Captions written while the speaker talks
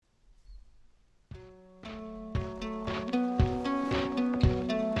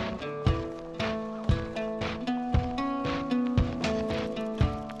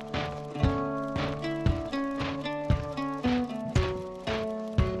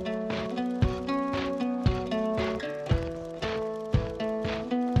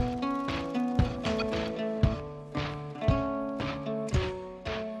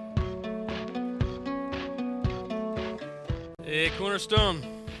Winter Stone.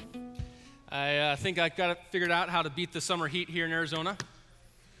 I think I got it figured out how to beat the summer heat here in Arizona.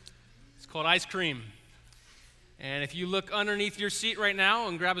 It's called ice cream. And if you look underneath your seat right now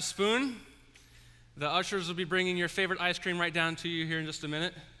and grab a spoon, the ushers will be bringing your favorite ice cream right down to you here in just a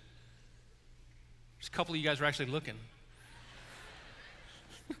minute. There's a couple of you guys are actually looking.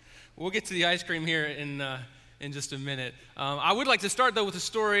 We'll get to the ice cream here in just a minute. I would like to start, though, with a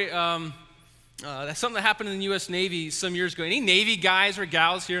story. That's something that happened in the U.S. Navy some years ago. Any Navy guys or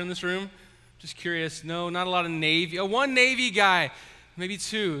gals here in this room? Just curious. No, not a lot of Navy. One Navy guy, maybe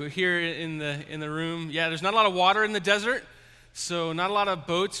two here in the room. Yeah, there's not a lot of water in the desert, so not a lot of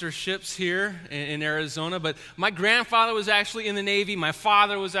boats or ships here in Arizona. But my grandfather was actually in the Navy. My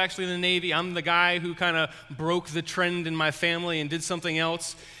father was actually in the Navy. I'm the guy who kind of broke the trend in my family and did something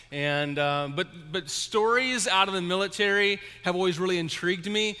else. And but stories out of the military have always really intrigued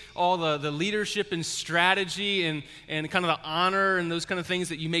me. All the leadership and strategy and kind of the honor and those kind of things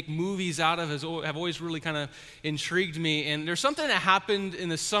that you make movies out of have always really kind of intrigued me. And there's something that happened in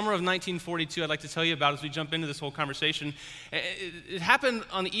the summer of 1942 I'd like to tell you about as we jump into this whole conversation. It happened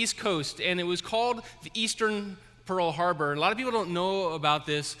on the East Coast, and it was called the Eastern Pearl Harbor. A lot of people don't know about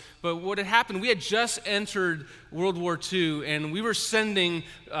this, but what had happened, we had just entered World War II, and we were sending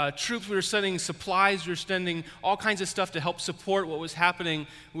troops, we were sending supplies, we were sending all kinds of stuff to help support what was happening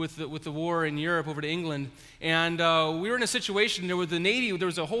with the war in Europe over to England. And we were in a situation there with the Navy, there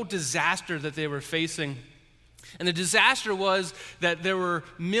was a whole disaster that they were facing. And the disaster was that there were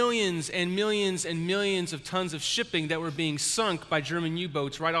millions and millions and millions of tons of shipping that were being sunk by German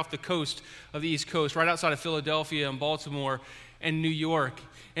U-boats right off the coast of the East Coast, right outside of Philadelphia and Baltimore and New York.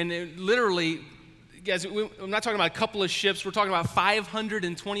 And literally, guys, I'm not talking about a couple of ships. We're talking about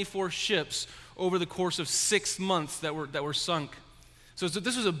 524 ships over the course of 6 months that were sunk. So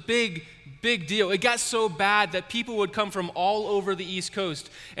this was a big deal. It got so bad that people would come from all over the East Coast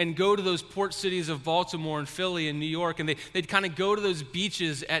and go to those port cities of Baltimore and Philly and New York, and they'd kind of go to those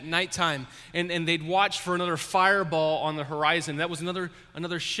beaches at nighttime, and they'd watch for another fireball on the horizon. That was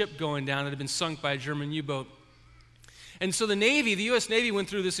another ship going down that had been sunk by a German U-boat. And so the U.S. Navy went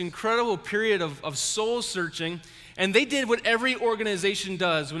through this incredible period of soul searching, and they did what every organization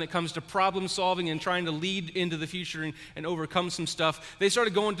does when it comes to problem solving and trying to lead into the future and overcome some stuff. They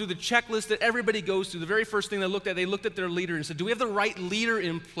started going through the checklist that everybody goes through. The very first thing they looked at their leader and said, do we have the right leader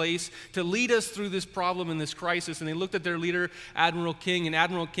in place to lead us through this problem and this crisis? And they looked at their leader, Admiral King, and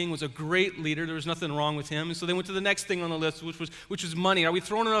Admiral King was a great leader. There was nothing wrong with him. And so they went to the next thing on the list, which was money. Are we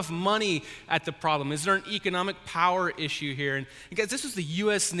throwing enough money at the problem? Is there an economic power issue here? And guys, this was the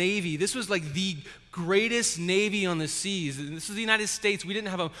U.S. Navy. This was like the greatest Navy on the seas. This is the United States. We didn't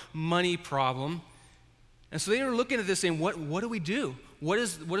have a money problem. And so they were looking at this saying, what do we do? What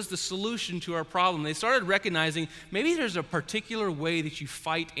is the solution to our problem? They started recognizing maybe there's a particular way that you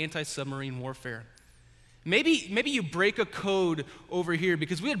fight anti-submarine warfare. Maybe you break a code over here,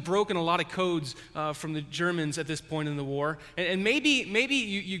 because we had broken a lot of codes from the Germans at this point in the war. And maybe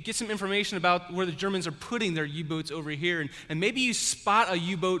you get some information about where the Germans are putting their U-boats over here. And maybe you spot a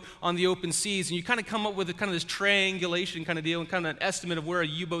U-boat on the open seas, and you kind of come up with a kind of this triangulation kind of deal and kind of an estimate of where a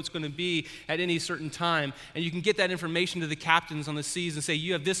U-boat's going to be at any certain time. And you can get that information to the captains on the seas and say,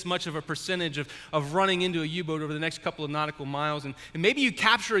 you have this much of a percentage of running into a U-boat over the next couple of nautical miles. And maybe you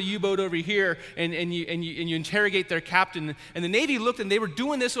capture a U-boat over here, and you interrogate their captain. And the Navy looked, and they were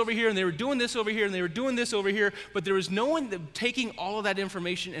doing this over here, and they were doing this over here, and they were doing this over here, but there was no one taking all of that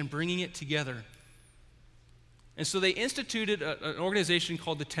information and bringing it together. And so they instituted an organization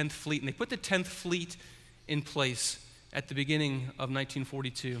called the 10th Fleet, and they put the 10th Fleet in place at the beginning of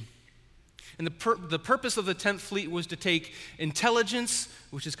 1942. And the purpose of the 10th Fleet was to take intelligence,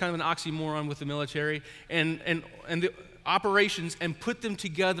 which is kind of an oxymoron with the military, and the operations, and put them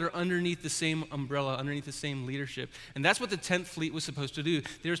together underneath the same umbrella, underneath the same leadership. And that's what the 10th Fleet was supposed to do.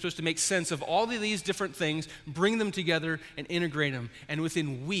 They were supposed to make sense of all of these different things, bring them together, and integrate them. And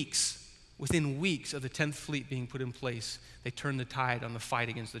within weeks of the 10th Fleet being put in place, they turned the tide on the fight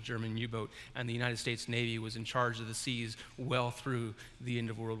against the German U-boat, and the United States Navy was in charge of the seas well through the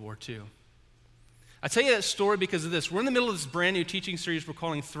end of World War II. I tell you that story because of this. We're in the middle of this brand new teaching series we're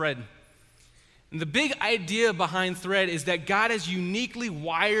calling Thread. And the big idea behind Thread is that God has uniquely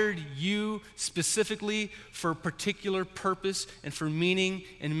wired you specifically for a particular purpose and for meaning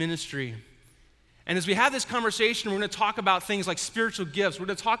and ministry. And as we have this conversation, we're going to talk about things like spiritual gifts. We're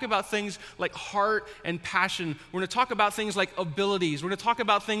going to talk about things like heart and passion. We're going to talk about things like abilities. We're going to talk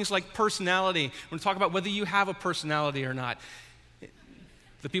about things like personality. We're going to talk about whether you have a personality or not.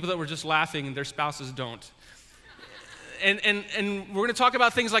 The people that were just laughing, their spouses don't. And we're going to talk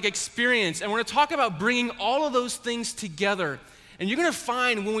about things like experience, and we're going to talk about bringing all of those things together And you're going to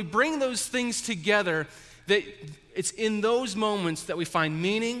find when we bring those things together that it's in those moments that we find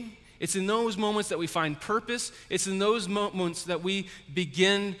meaning. It's in those moments that we find purpose. It's in those moments that we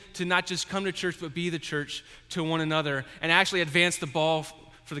begin to not just come to church, but be the church to one another and actually advance the ball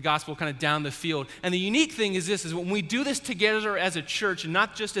for the gospel kind of down the field. And the unique thing is this, is when we do this together as a church and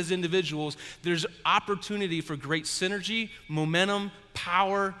not just as individuals, there's opportunity for great synergy, momentum,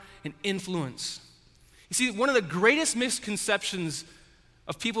 power, and influence. You see, one of the greatest misconceptions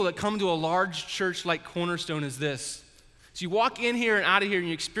of people that come to a large church like Cornerstone is this. So you walk in here and out of here and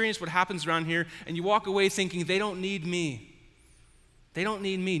you experience what happens around here and you walk away thinking, they don't need me. They don't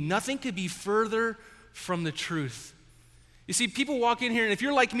need me. Nothing could be further from the truth. You see, people walk in here, and if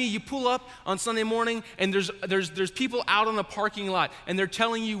you're like me, you pull up on Sunday morning, and there's people out on the parking lot, and they're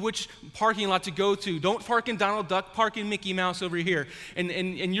telling you which parking lot to go to. Don't park in Donald Duck, park in Mickey Mouse over here.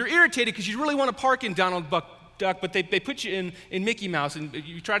 And you're irritated because you really want to park in Donald Duck, but they put you in Mickey Mouse, and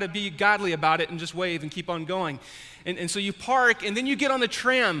you try to be godly about it and just wave and keep on going. And so you park, and then you get on the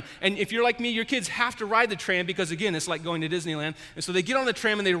tram. And if you're like me, your kids have to ride the tram because, again, it's like going to Disneyland. And so they get on the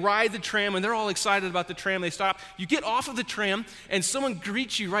tram, and they ride the tram, and they're all excited about the tram. They stop. You get off of the tram, and someone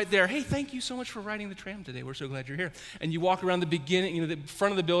greets you right there. Hey, thank you so much for riding the tram today. We're so glad you're here. And you walk around the beginning, the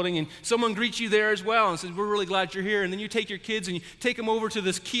front of the building, and someone greets you there as well and says, we're really glad you're here. And then you take your kids, and you take them over to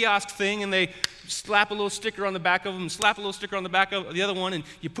this kiosk thing, and they slap a little sticker on the back of them, and slap a little sticker on the back of the other one, and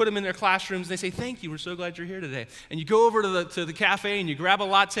you put them in their classrooms, and they say, thank you, we're so glad you're here today. And you go over to the cafe, and you grab a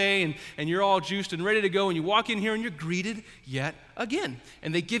latte, and you're all juiced and ready to go, and you walk in here, and you're greeted yet again.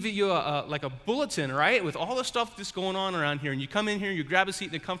 And they give you like a bulletin, right, with all the stuff that's going on around here. And you come in here, and you grab a seat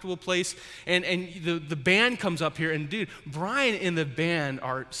in a comfortable place, and the band comes up here, and dude, Brian and the band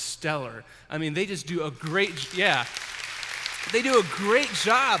are stellar. I mean, they just do a great, they do a great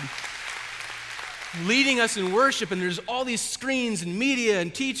job leading us in worship, and there's all these screens and media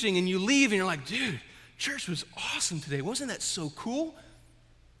and teaching, and you leave and you're like, dude, church was awesome today. Wasn't that so cool?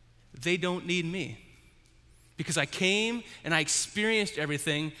 They don't need me because I came and I experienced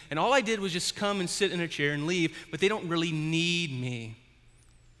everything, and all I did was just come and sit in a chair and leave, but they don't really need me.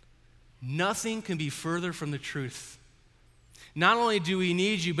 Nothing can be further from the truth. Not only do we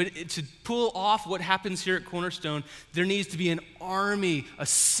need you, but to pull off what happens here at Cornerstone, there needs to be an army, a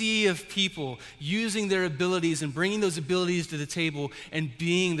sea of people using their abilities and bringing those abilities to the table and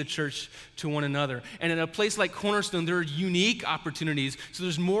being the church to one another. And in a place like Cornerstone, there are unique opportunities. So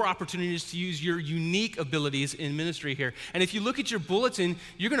there's more opportunities to use your unique abilities in ministry here. And if you look at your bulletin,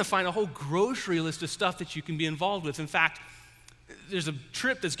 you're going to find a whole grocery list of stuff that you can be involved with. In fact, there's a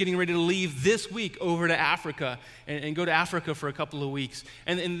trip that's getting ready to leave this week over to Africa and go to Africa for a couple of weeks.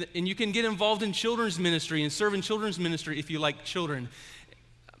 And you can get involved in children's ministry and serve in children's ministry if you like children.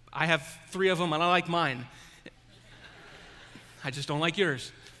 I have 3 of them, and I like mine. I just don't like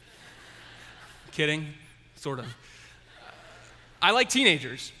yours. Kidding, sort of. I like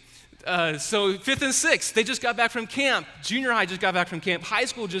teenagers. So 5th and 6th, they just got back from camp. Junior high just got back from camp. High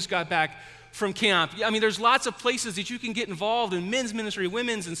school just got back from camp. I mean, there's lots of places that you can get involved in men's ministry,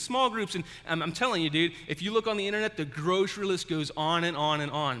 women's, and small groups. And I'm telling you, dude, if you look on the internet, the grocery list goes on and on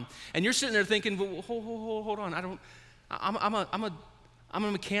and on. And you're sitting there thinking, well, hold on. I'm a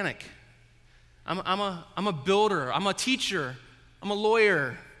mechanic. I'm a builder. I'm a teacher. I'm a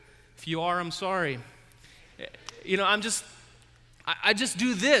lawyer. If you are, I'm sorry. You know, I just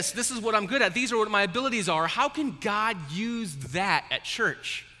do this. This is what I'm good at. These are what my abilities are. How can God use that at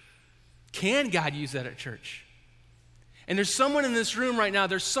church? Can God use that at church? And there's someone in this room right now,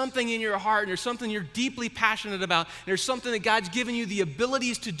 there's something in your heart, and there's something you're deeply passionate about, and there's something that God's given you the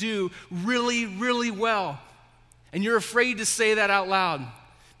abilities to do really, really well. And you're afraid to say that out loud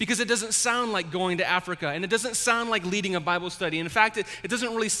because it doesn't sound like going to Africa, and it doesn't sound like leading a Bible study. And in fact, it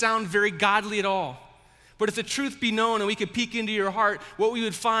doesn't really sound very godly at all. But if the truth be known and we could peek into your heart, what we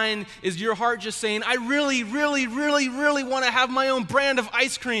would find is your heart just saying, I really, really, really, really want to have my own brand of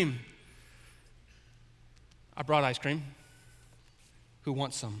ice cream. I brought ice cream. Who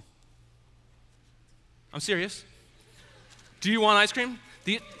wants some? I'm serious. Do you want ice cream?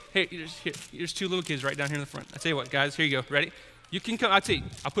 Here's 2 little kids right down here in the front. I tell you what, guys, here you go. Ready? You can come. I'll tell you.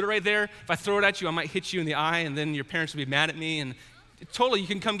 I'll put it right there. If I throw it at you, I might hit you in the eye, and then your parents will be mad at me. And totally, you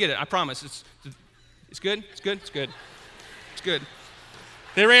can come get it. I promise. It's good. It's good. It's good. It's good.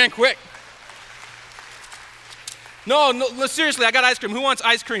 They ran quick. No, seriously, I got ice cream. Who wants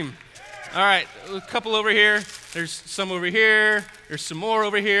ice cream? All right, a couple over here. There's some over here. There's some more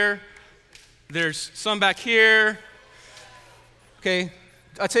over here. There's some back here. Okay,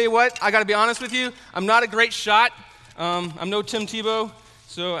 I'll tell you what, I got to be honest with you. I'm not a great shot. I'm no Tim Tebow,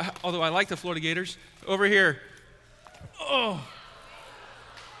 so although I like the Florida Gators. Over here. Oh,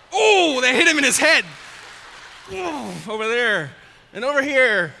 table that hit him in his head. Oh, over there and over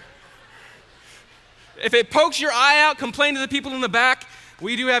here. If it pokes your eye out, complain to the people in the back.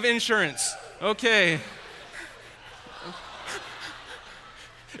 We do have insurance. Okay.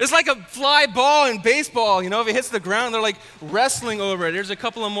 It's like a fly ball in baseball, if it hits the ground, they're like wrestling over it. There's a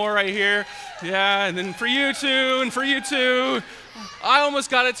couple of more right here. Yeah, and then for you too, and for you too. I almost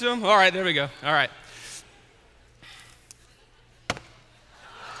got it to him. All right, there we go. All right.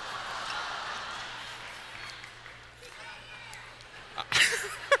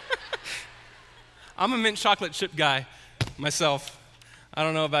 I'm a mint chocolate chip guy myself. I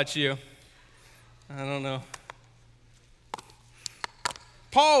don't know about you. I don't know.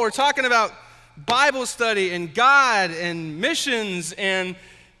 Paul, we're talking about Bible study and God and missions, and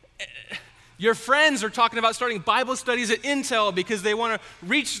your friends are talking about starting Bible studies at Intel because they want to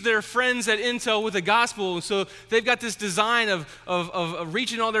reach their friends at Intel with the gospel. So they've got this design of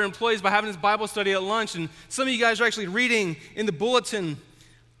reaching all their employees by having this Bible study at lunch. And some of you guys are actually reading in the bulletin.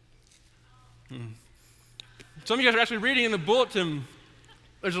 Some of you guys are actually reading in the bulletin.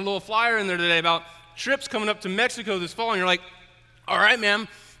 There's a little flyer in there today about trips coming up to Mexico this fall, and you're like, all right, man,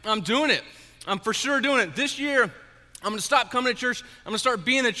 I'm doing it. I'm for sure doing it. This year, I'm going to stop coming to church. I'm going to start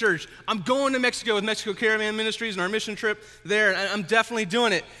being at church. I'm going to Mexico with Mexico Caravan Ministries and our mission trip there, and I'm definitely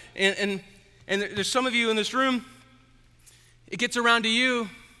doing it. And there's some of you in this room, it gets around to you, and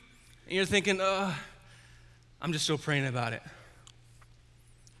you're thinking, I'm just still praying about it.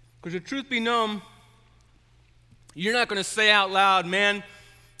 Because the truth be known, you're not going to say out loud, man,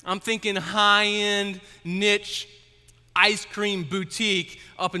 I'm thinking high-end, niche, ice cream boutique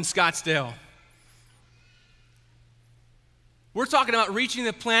up in Scottsdale. We're talking about reaching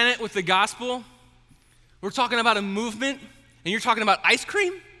the planet with the gospel. We're talking about a movement, and you're talking about ice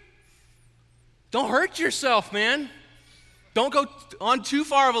cream? Don't hurt yourself, man. Don't go on too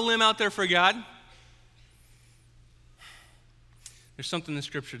far of a limb out there for God. There's something in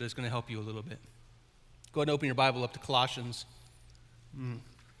Scripture that's going to help you a little bit. Go ahead and open your Bible up to Colossians.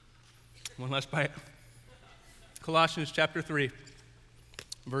 One last bite. Colossians chapter 3,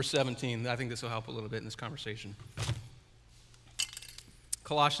 verse 17. I think this will help a little bit in this conversation.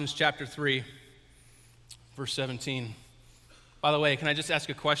 Colossians chapter 3, verse 17. By the way, can I just ask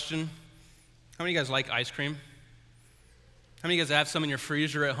a question? How many of you guys like ice cream? How many of you guys have some in your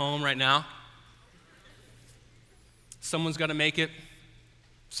freezer at home right now? Someone's got to make it.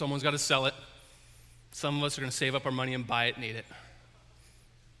 Someone's got to sell it. Some of us are going to save up our money and buy it and eat it.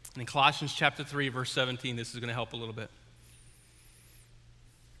 And in Colossians chapter 3, verse 17, this is going to help a little bit.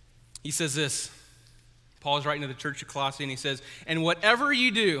 He says this. Paul is writing to the church of Colossae, and he says, and whatever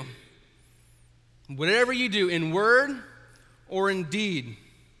you do in word or in deed,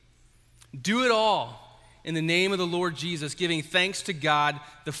 do it all in the name of the Lord Jesus, giving thanks to God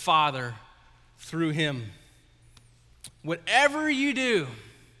the Father through him. Whatever you do,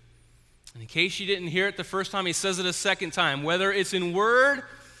 and in case you didn't hear it the first time, he says it a second time, whether it's in word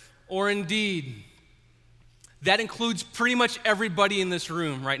or in deed. That includes pretty much everybody in this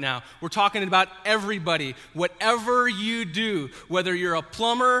room right now. We're talking about everybody. Whatever you do, whether you're a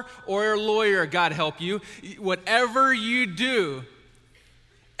plumber or a lawyer, God help you, whatever you do,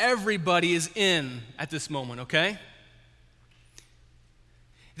 everybody is in at this moment, okay?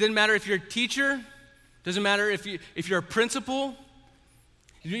 It doesn't matter if you're a teacher, doesn't matter if you're a principal,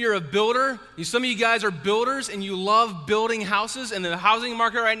 you're a builder. Some of you guys are builders and you love building houses, and the housing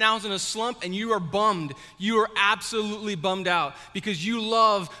market right now is in a slump and you are bummed. You are absolutely bummed out because you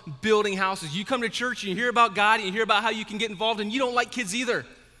love building houses. You come to church and you hear about God and you hear about how you can get involved, and you don't like kids either.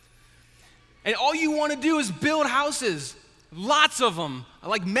 And all you want to do is build houses. Lots of them,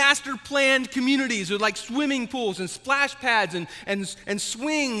 like master planned communities with like swimming pools and splash pads and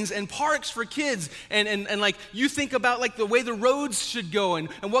swings and parks for kids. And like you think about like the way the roads should go and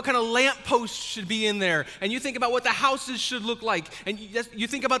what kind of lamp posts should be in there. And you think about what the houses should look like. And you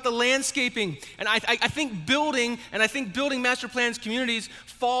think about the landscaping. And I think building master planned communities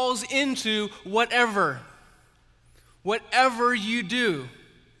falls into whatever you do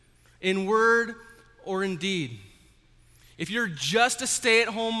in word or in deed. If you're just a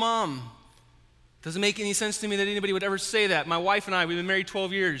stay-at-home mom, doesn't make any sense to me that anybody would ever say that. My wife and I, we've been married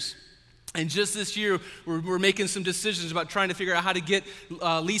 12 years. And just this year, we're making some decisions about trying to figure out how to get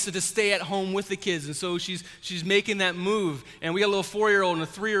Lisa to stay at home with the kids. And so she's making that move. And we got a little 4-year-old and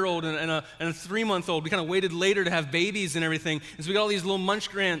a 3-year-old and a 3-month-old. We kind of waited later to have babies and everything. And so we got all these little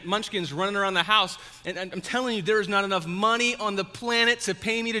munchkins running around the house. And I'm telling you, there is not enough money on the planet to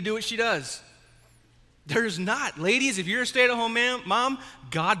pay me to do what she does. There's not. Ladies, if you're a stay-at-home mom,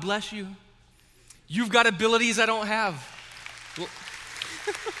 God bless you. You've got abilities I don't have.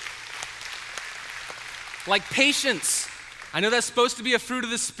 like patience. I know that's supposed to be a fruit of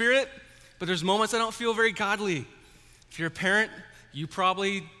the Spirit, but there's moments I don't feel very godly. If you're a parent, you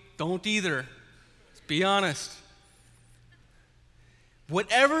probably don't either. Let's be honest.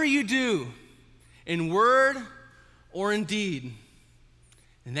 Whatever you do, in word or in deed,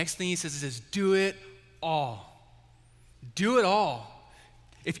 the next thing he says is do it all. Do it all.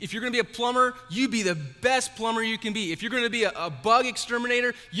 If you're going to be a plumber, you be the best plumber you can be. If you're going to be a bug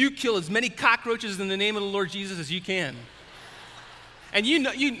exterminator, you kill as many cockroaches in the name of the Lord Jesus as you can. And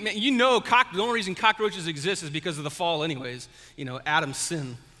the only reason cockroaches exist is because of the fall anyways. Adam's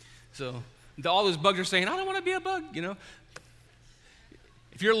sin. So all those bugs are saying, I don't want to be a bug,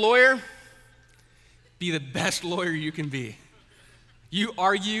 If you're a lawyer, be the best lawyer you can be. You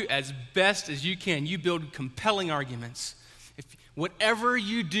argue as best as you can. You build compelling arguments. Whatever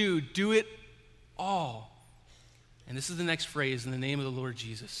you do, do it all. And this is the next phrase, in the name of the Lord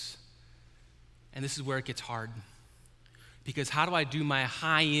Jesus. And this is where it gets hard. Because how do I do my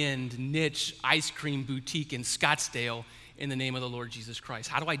high-end niche ice cream boutique in Scottsdale in the name of the Lord Jesus Christ?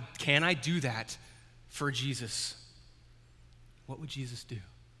 Can I do that for Jesus? What would Jesus do?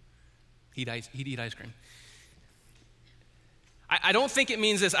 He'd eat ice cream. I don't think it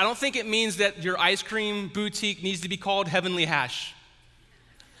means this. I don't think it means that your ice cream boutique needs to be called Heavenly Hash.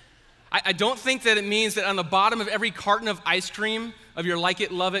 I don't think that it means that on the bottom of every carton of ice cream, of your like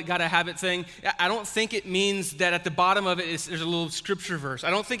it, love it, gotta have it thing, I don't think it means that at the bottom of it there's a little scripture verse. I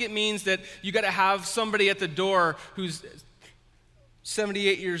don't think it means that you gotta have somebody at the door who's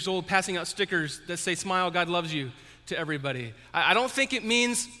 78 years old passing out stickers that say, smile, God loves you, to everybody. I don't think it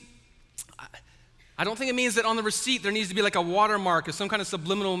means that on the receipt there needs to be like a watermark or some kind of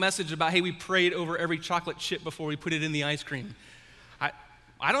subliminal message about, hey, we prayed over every chocolate chip before we put it in the ice cream.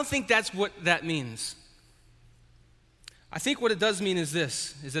 I don't think that's what that means. I think what it does mean is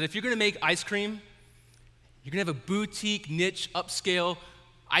this, is that if you're going to make ice cream, you're going to have a boutique, niche, upscale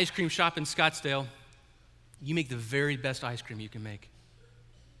ice cream shop in Scottsdale, you make the very best ice cream you can make.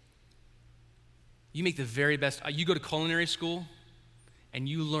 You make the very best. You go to culinary school, and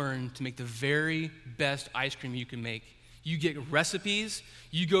you learn to make the very best ice cream you can make. You get recipes,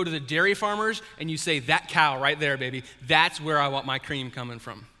 you go to the dairy farmers, and you say, that cow right there, baby, that's where I want my cream coming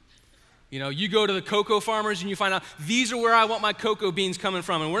from. You go to the cocoa farmers, and you find out, these are where I want my cocoa beans coming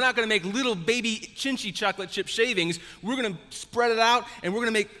from, and we're not going to make little baby Chinchy chocolate chip shavings. We're going to spread it out, and we're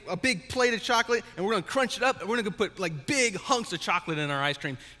going to make a big plate of chocolate, and we're going to crunch it up, and we're going to put like big hunks of chocolate in our ice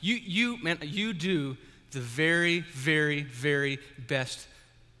cream. You do the very, very, very best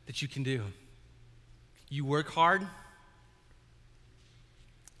that you can do. You work hard,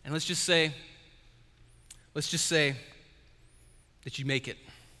 and let's just say that you make it.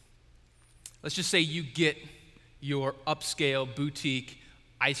 Let's just say you get your upscale boutique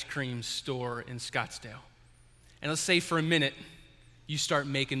ice cream store in Scottsdale. And let's say for a minute you start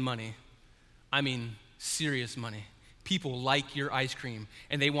making money. I mean, serious money. People like your ice cream,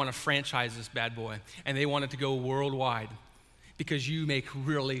 and they want to franchise this bad boy, and they want it to go worldwide because you make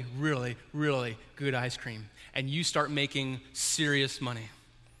really, really, really good ice cream, and you start making serious money.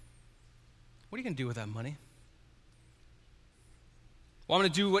 What are you going to do with that money? Well, I'm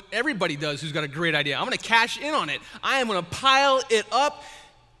going to do what everybody does who's got a great idea. I'm going to cash in on it. I am going to pile it up.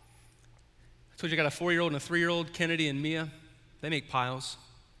 I told you I got a 4-year-old and a 3-year-old, Kennedy and Mia. They make piles.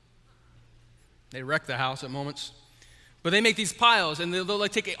 They wreck the house at moments. But they make these piles, and they'll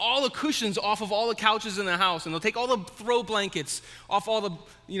like take all the cushions off of all the couches in the house, and they'll take all the throw blankets off all the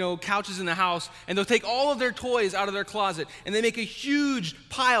couches in the house, and they'll take all of their toys out of their closet, and they make a huge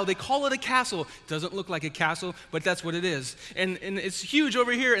pile. They call it a castle. Doesn't look like a castle, but that's what it is. And it's huge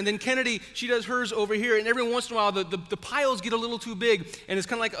over here, and then Kennedy, she does hers over here, and every once in a while the piles get a little too big, and it's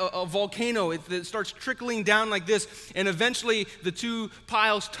kind of like a volcano. It starts trickling down like this, and eventually the two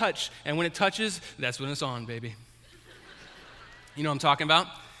piles touch, and when it touches, that's when it's on, baby. You know what I'm talking about?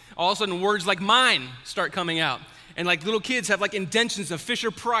 All of a sudden, words like mine start coming out. And like little kids have like indentions of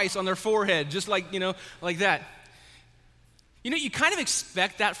Fisher-Price on their forehead, just like, like that. You kind of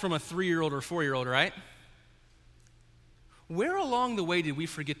expect that from a 3-year-old or 4-year-old, right? Where along the way did we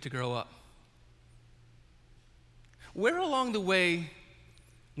forget to grow up? Where along the way,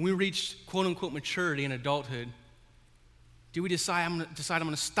 when we reached quote-unquote maturity and adulthood, did we decide I'm going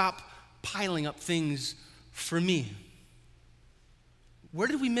to stop piling up things for me? Where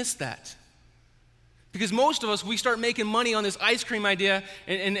did we miss that? Because most of us, we start making money on this ice cream idea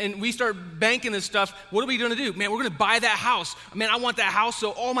and we start banking this stuff. What are we going to do? Man, we're going to buy that house. Man, I want that house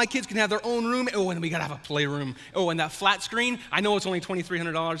so all my kids can have their own room. Oh, and we got to have a playroom. Oh, and that flat screen, I know it's only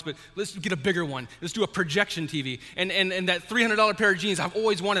 $2,300, but let's get a bigger one. Let's do a projection TV. And that $300 pair of jeans I've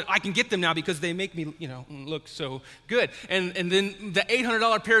always wanted, I can get them now because they make me, look so good. And then the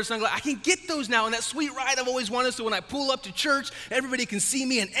 $800 pair of sunglasses, I can get those now. And that sweet ride I've always wanted, so when I pull up to church, everybody can see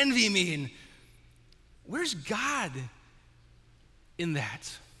me and envy me. And where's God in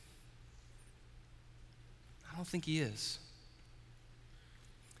that? I don't think he is.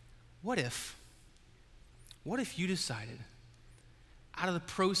 What if you decided, out of the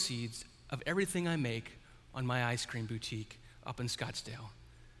proceeds of everything I make on my ice cream boutique up in Scottsdale,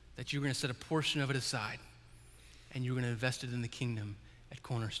 that you were going to set a portion of it aside and you were going to invest it in the kingdom at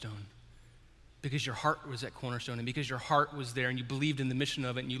Cornerstone? Because your heart was at Cornerstone, and because your heart was there and you believed in the mission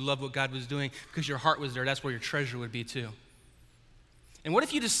of it and you loved what God was doing, because your heart was there, that's where your treasure would be too. And what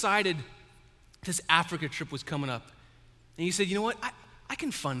if you decided this Africa trip was coming up and you said, you know what, I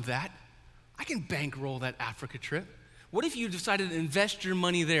can fund that. I can bankroll that Africa trip. What if you decided to invest your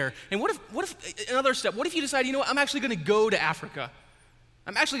money there? And what if another step, what if you decide, you know what, I'm actually going to go to Africa.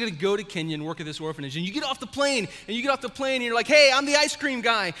 I'm actually going to go to Kenya and work at this orphanage. And you get off the plane, and you're like, hey, I'm the ice cream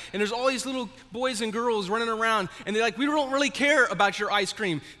guy. And there's all these little boys and girls running around, and they're like, we don't really care about your ice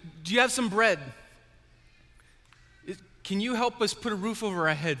cream. Do you have some bread? Can you help us put a roof over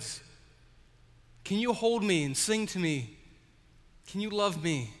our heads? Can you hold me and sing to me? Can you love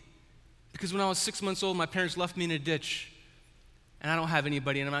me? Because when I was 6 months old, my parents left me in a ditch, and I don't have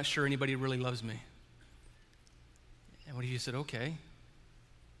anybody, and I'm not sure anybody really loves me. And what if you said, okay,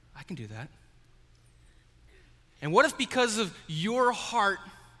 I can do that. And what if because of your heart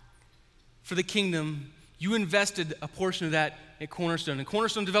for the kingdom, you invested a portion of that at Cornerstone? And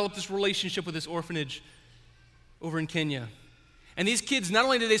Cornerstone developed this relationship with this orphanage over in Kenya. And these kids, not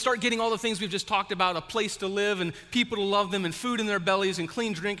only did they start getting all the things we've just talked about, a place to live and people to love them and food in their bellies and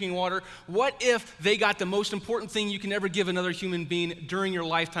clean drinking water, what if they got the most important thing you can ever give another human being during your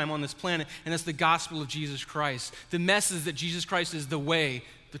lifetime on this planet, and that's the gospel of Jesus Christ. The message that Jesus Christ is the way,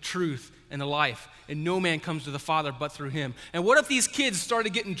 the truth, and the life, and no man comes to the Father but through him. And what if these kids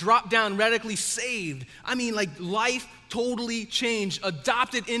started getting dropped down, radically saved? I mean, like life totally changed,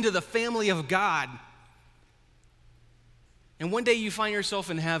 adopted into the family of God. And one day you find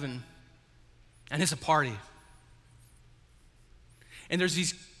yourself in heaven, and it's a party. And there's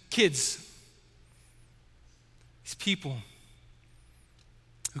these kids, these people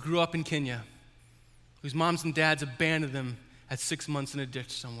who grew up in Kenya, whose moms and dads abandoned them at 6 months in a ditch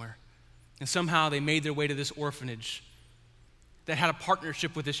somewhere. And somehow they made their way to this orphanage that had a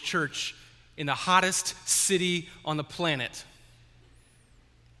partnership with this church in the hottest city on the planet.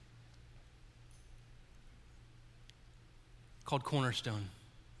 Called Cornerstone.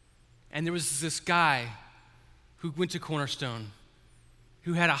 And there was this guy who went to Cornerstone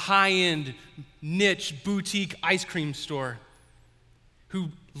who had a high-end, niche, boutique ice cream store, who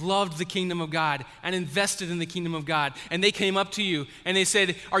loved the kingdom of God and invested in the kingdom of God. And they came up to you and they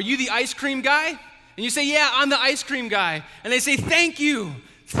said, are you the ice cream guy? And you say, yeah, I'm the ice cream guy. And they say, thank you.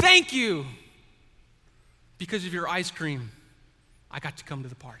 Because of your ice cream, I got to come to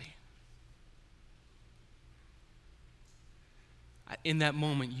the party. In that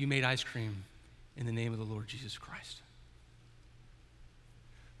moment, you made ice cream in the name of the Lord Jesus Christ.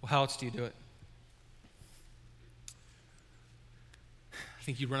 Well, how else do you do it? I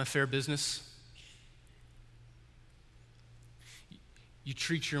think you run a fair business. You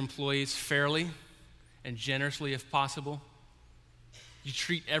treat your employees fairly and generously if possible. You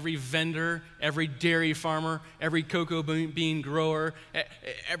treat every vendor, every dairy farmer, every cocoa bean grower,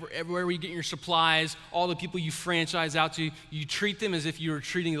 everywhere you get your supplies, all the people you franchise out to, you treat them as if you were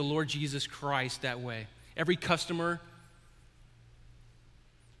treating the Lord Jesus Christ that way. Every customer.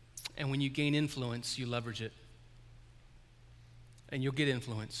 And when you gain influence, you leverage it. And you'll get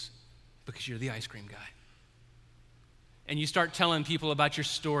influence because you're the ice cream guy. And you start telling people about your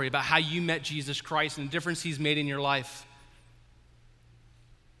story, about how you met Jesus Christ and the difference he's made in your life.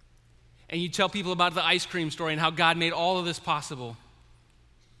 And you tell people about the ice cream story and how God made all of this possible.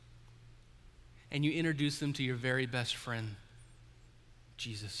 And you introduce them to your very best friend,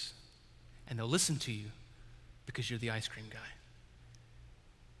 Jesus. And they'll listen to you because you're the ice cream guy.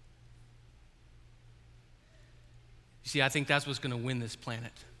 You see, I think that's what's going to win this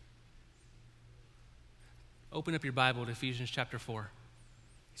planet. Open up your Bible to Ephesians chapter 4.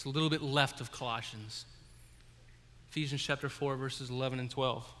 It's a little bit left of Colossians. Ephesians chapter 4, verses 11 and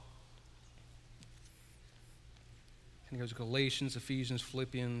 12. And it goes Galatians, Ephesians,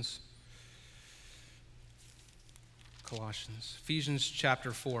 Philippians, Colossians. Ephesians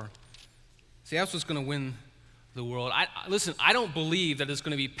chapter 4. See, that's what's going to win the world. Listen, I don't believe that it's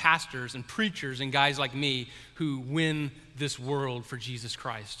going to be pastors and preachers and guys like me who win this world for Jesus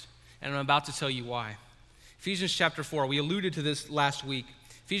Christ. And I'm about to tell you why. Ephesians chapter 4, we alluded to this last week.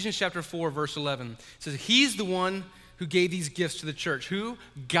 Ephesians chapter 4, verse 11 says, he's the one who gave these gifts to the church. Who?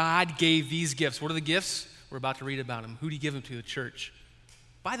 God gave these gifts. What are the gifts? We're about to read about them. Who did he give them to? The church.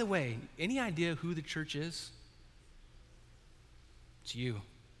 By the way, any idea who the church is? It's you.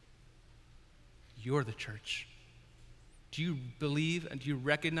 You're the church. Do you believe and do you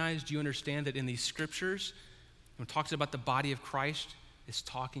recognize, do you understand that in these scriptures, when it talks about the body of Christ, it's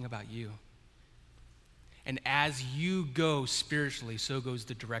talking about you. And as you go spiritually, so goes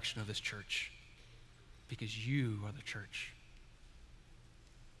the direction of this church. Because you are the church.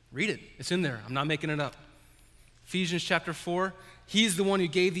 Read it. It's in there. I'm not making it up. Ephesians chapter 4, he's the one who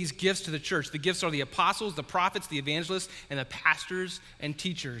gave these gifts to the church. The gifts are the apostles, the prophets, the evangelists, and the pastors and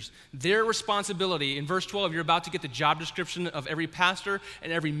teachers. Their responsibility, in verse 12, you're about to get the job description of every pastor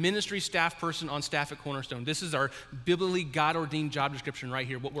and every ministry staff person on staff at Cornerstone. This is our biblically God-ordained job description right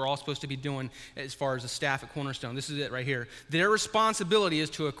here, what we're all supposed to be doing as far as the staff at Cornerstone. This is it right here. Their responsibility is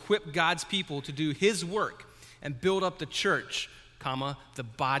to equip God's people to do his work and build up the church, comma, the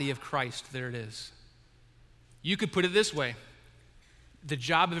body of Christ. There it is. You could put it this way. The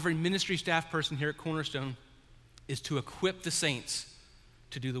job of every ministry staff person here at Cornerstone is to equip the saints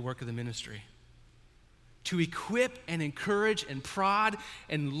to do the work of the ministry. To equip and encourage and prod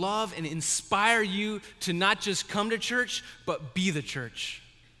and love and inspire you to not just come to church, but be the church.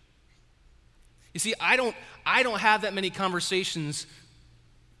 You see, I don't have that many conversations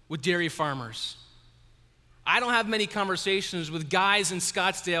with dairy farmers. I don't have many conversations with guys in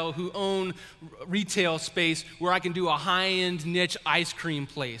Scottsdale who own retail space where I can do a high-end niche ice cream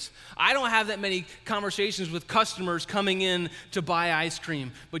place. I don't have that many conversations with customers coming in to buy ice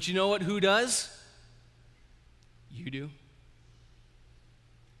cream. But you know what? Who does? You do.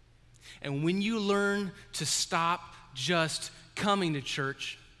 And when you learn to stop just coming to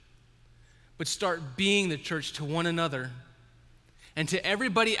church, but start being the church to one another, and to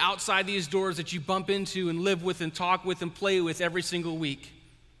everybody outside these doors that you bump into and live with and talk with and play with every single week,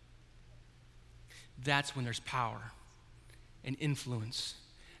 that's when there's power and influence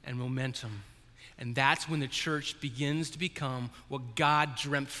and momentum. And that's when the church begins to become what God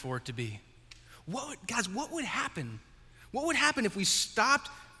dreamt for it to be. Guys, what would happen? What would happen if we stopped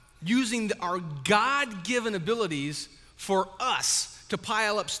using our God-given abilities for us, to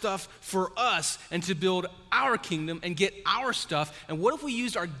pile up stuff for us and to build our kingdom and get our stuff? And what if we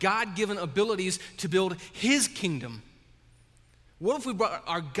used our God-given abilities to build his kingdom? What if we brought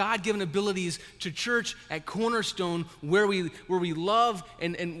our God-given abilities to church at Cornerstone where we love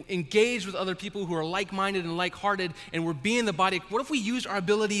and engage with other people who are like-minded and like-hearted and we're being the body? What if we used our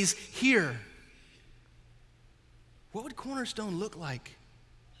abilities here? What would Cornerstone look like?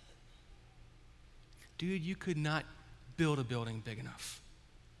 Dude, you could not build a building big enough.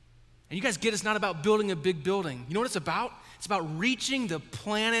 And you guys get it's not about building a big building. You know what it's about? It's about reaching the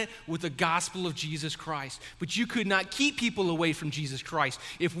planet with the gospel of Jesus Christ. But you could not keep people away from Jesus Christ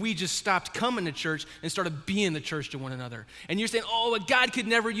if we just stopped coming to church and started being the church to one another. And you're saying, oh, but God could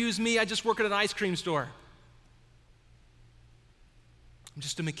never use me. I just work at an ice cream store. I'm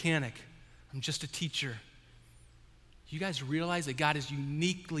just a mechanic. I'm just a teacher. You guys realize that God has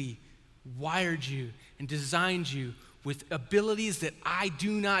uniquely wired you and designed you with abilities that I do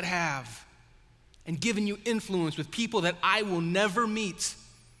not have, and given you influence with people that I will never meet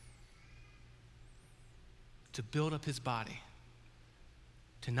to build up his body,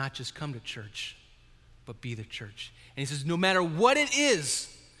 to not just come to church, but be the church. And he says, no matter what it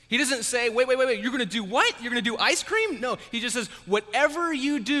is, he doesn't say, wait, you're gonna do what? You're gonna do ice cream? No, he just says, whatever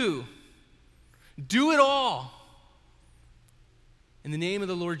you do it all in the name of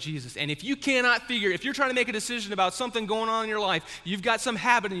the Lord Jesus. And if you cannot figure, if you're trying to make a decision about something going on in your life, you've got some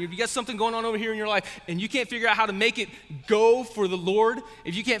habit and you've got something going on over here in your life, and you can't figure out how to make it go for the Lord,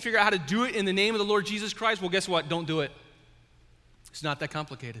 if you can't figure out how to do it in the name of the Lord Jesus Christ, well, guess what? Don't do it. It's not that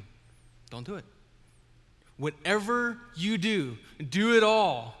complicated. Don't do it. Whatever you do it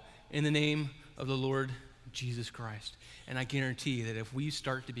all in the name of the Lord Jesus Christ. And I guarantee that if we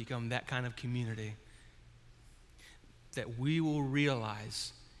start to become that kind of community, that we will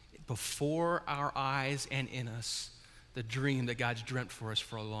realize before our eyes and in us the dream that God's dreamt for us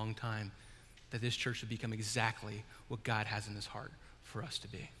for a long time, that this church would become exactly what God has in his heart for us to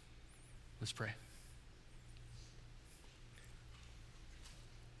be. Let's pray.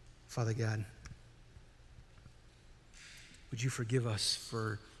 Father God, would you forgive us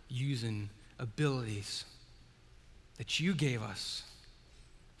for using abilities that you gave us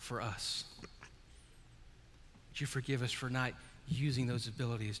for us. Would you forgive us for not using those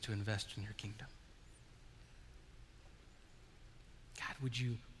abilities to invest in your kingdom? God, would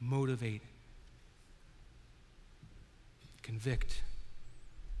you motivate, convict,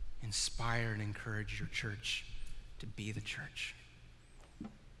 inspire, and encourage your church to be the church?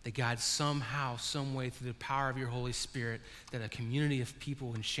 That God, somehow, some way, through the power of your Holy Spirit, that a community of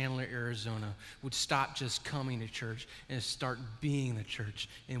people in Chandler, Arizona would stop just coming to church and start being the church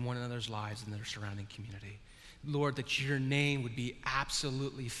in one another's lives and their surrounding community. Lord, that your name would be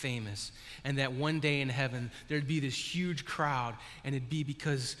absolutely famous, and that one day in heaven there'd be this huge crowd, and it'd be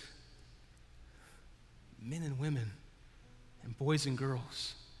because men and women and boys and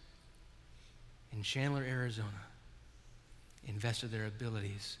girls in Chandler, Arizona invested their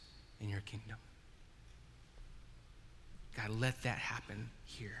abilities in your kingdom. God, let that happen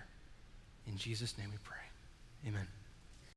here. In Jesus' name we pray. Amen.